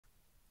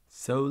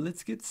So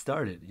let's get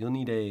started. You'll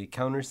need a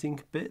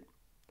countersink bit,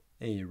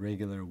 a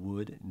regular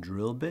wood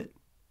drill bit,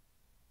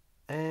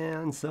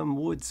 and some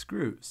wood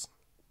screws.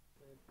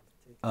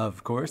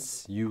 Of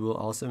course, you will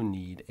also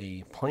need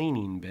a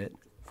planing bit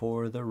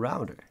for the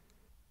router.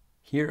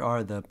 Here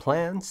are the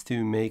plans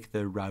to make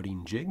the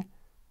routing jig.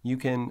 You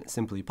can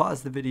simply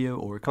pause the video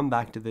or come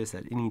back to this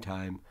at any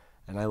time,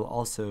 and I will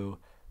also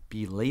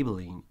be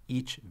labeling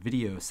each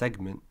video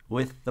segment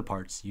with the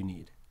parts you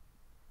need.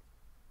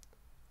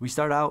 We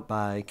start out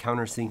by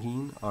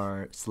countersinking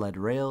our sled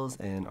rails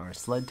and our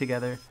sled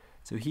together.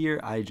 So here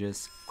I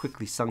just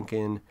quickly sunk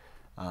in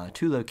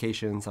 2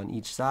 locations on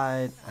each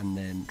side and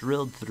then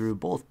drilled through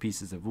both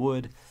pieces of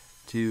wood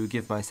to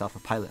give myself a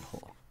pilot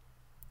hole.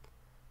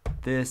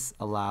 This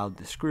allowed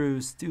the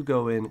screws to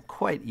go in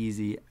quite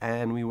easy,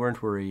 and we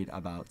weren't worried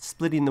about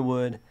splitting the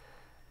wood.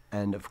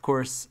 And of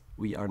course,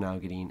 we are now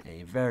getting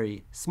a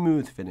very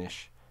smooth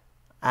finish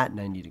at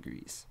 90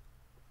 degrees.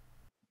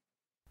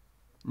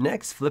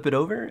 Next, flip it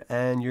over,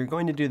 and you're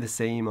going to do the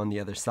same on the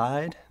other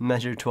side.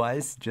 Measure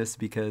twice, just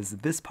because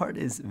this part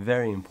is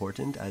very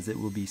important, as it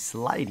will be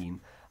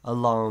sliding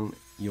along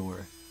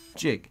your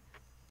jig.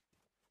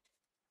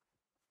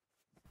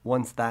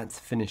 Once that's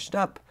finished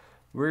up,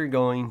 we're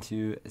going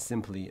to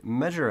simply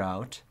measure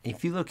out a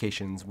few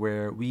locations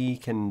where we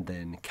can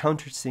then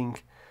countersink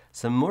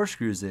some more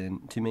screws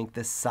in to make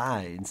the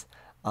sides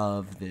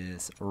of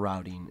this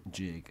routing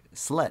jig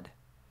sled.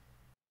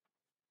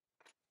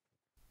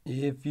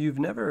 If you've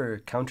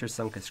never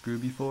countersunk a screw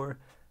before,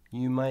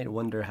 you might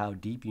wonder how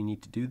deep you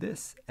need to do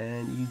this,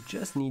 and you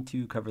just need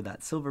to cover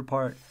that silver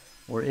part,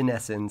 or in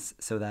essence,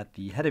 so that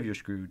the head of your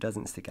screw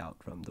doesn't stick out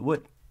from the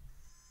wood.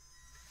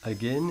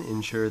 Again,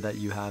 ensure that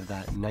you have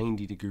that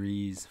 90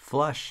 degrees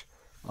flush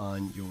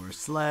on your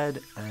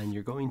sled, and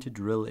you're going to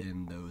drill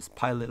in those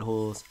pilot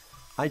holes.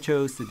 I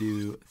chose to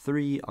do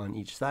 3 on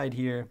each side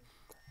here,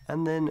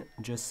 and then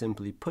just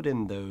simply put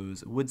in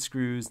those wood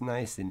screws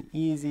nice and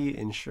easy,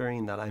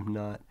 ensuring that I'm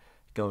not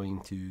going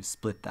to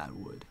split that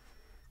wood.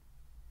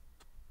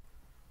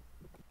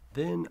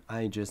 Then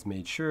I just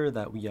made sure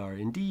that we are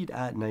indeed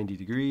at 90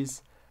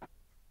 degrees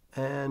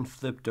and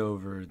flipped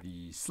over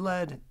the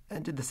sled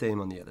and did the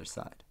same on the other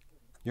side.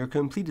 Your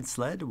completed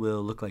sled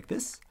will look like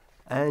this,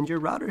 and your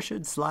router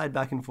should slide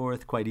back and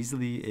forth quite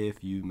easily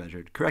if you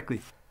measured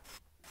correctly.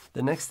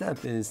 The next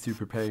step is to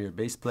prepare your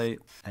base plate,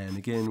 and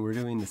again we're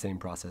doing the same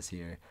process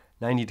here.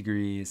 90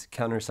 degrees,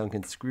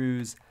 countersunken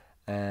screws,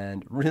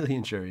 and really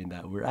ensuring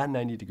that we're at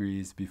 90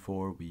 degrees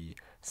before we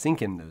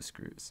sink in those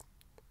screws.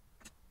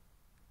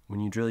 When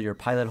you drill your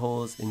pilot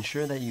holes,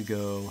 ensure that you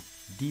go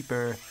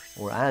deeper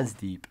or as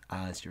deep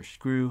as your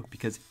screw,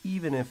 because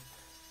even if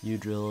you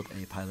drilled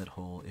a pilot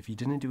hole, if you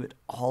didn't do it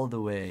all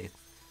the way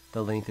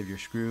the length of your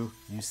screw,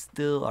 you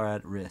still are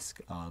at risk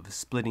of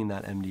splitting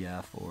that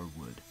MDF or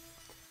wood.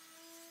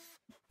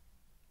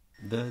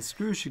 The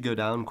screws should go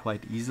down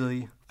quite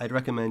easily. I'd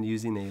recommend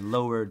using a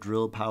lower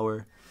drill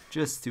power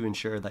just to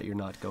ensure that you're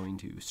not going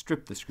to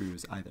strip the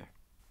screws either.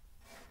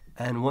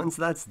 And once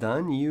that's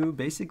done, you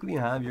basically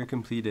have your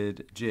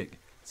completed jig.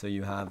 So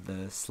you have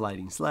the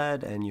sliding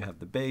sled and you have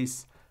the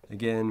base.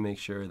 Again, make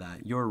sure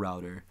that your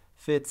router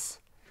fits,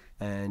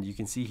 and you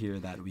can see here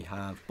that we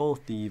have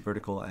both the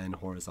vertical and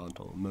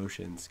horizontal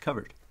motions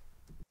covered.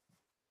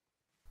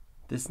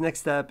 This next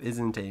step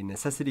isn't a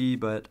necessity,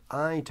 but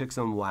I took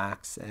some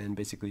wax and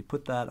basically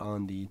put that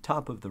on the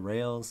top of the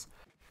rails,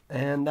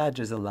 and that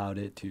just allowed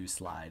it to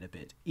slide a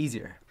bit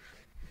easier.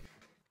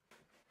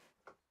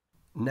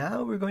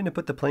 Now we're going to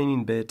put the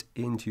planing bit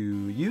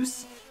into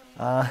use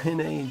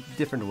in a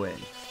different way.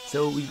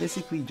 So we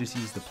basically just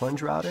use the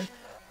plunge router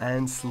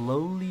and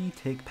slowly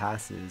take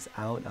passes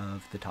out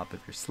of the top of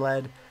your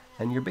sled,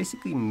 and you're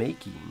basically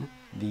making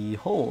the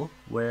hole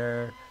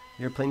where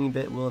your planing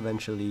bit will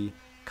eventually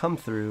come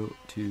through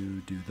to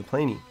do the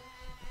planing.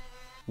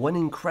 One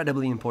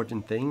incredibly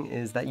important thing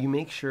is that you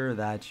make sure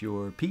that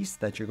your piece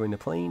that you're going to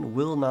plane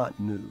will not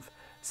move.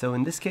 So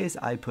in this case,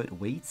 I put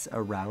weights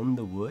around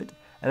the wood,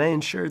 and I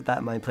ensured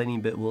that my planing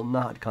bit will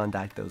not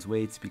contact those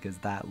weights, because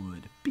that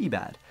would be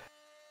bad.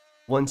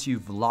 Once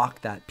you've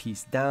locked that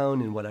piece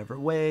down in whatever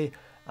way,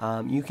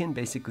 you can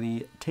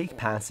basically take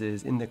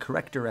passes in the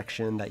correct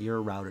direction that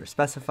your router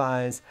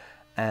specifies,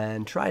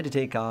 and try to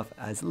take off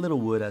as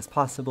little wood as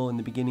possible in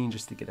the beginning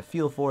just to get a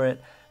feel for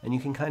it. And you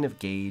can kind of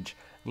gauge,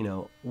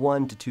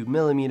 1 to 2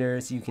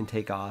 millimeters you can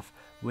take off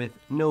with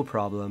no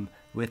problem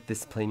with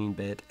this planing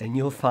bit, and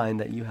you'll find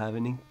that you have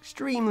an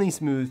extremely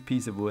smooth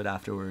piece of wood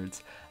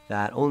afterwards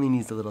that only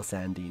needs a little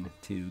sanding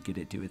to get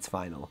it to its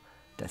final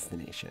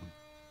destination.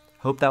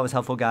 Hope that was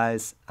helpful,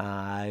 guys.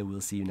 I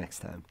will see you next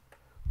time.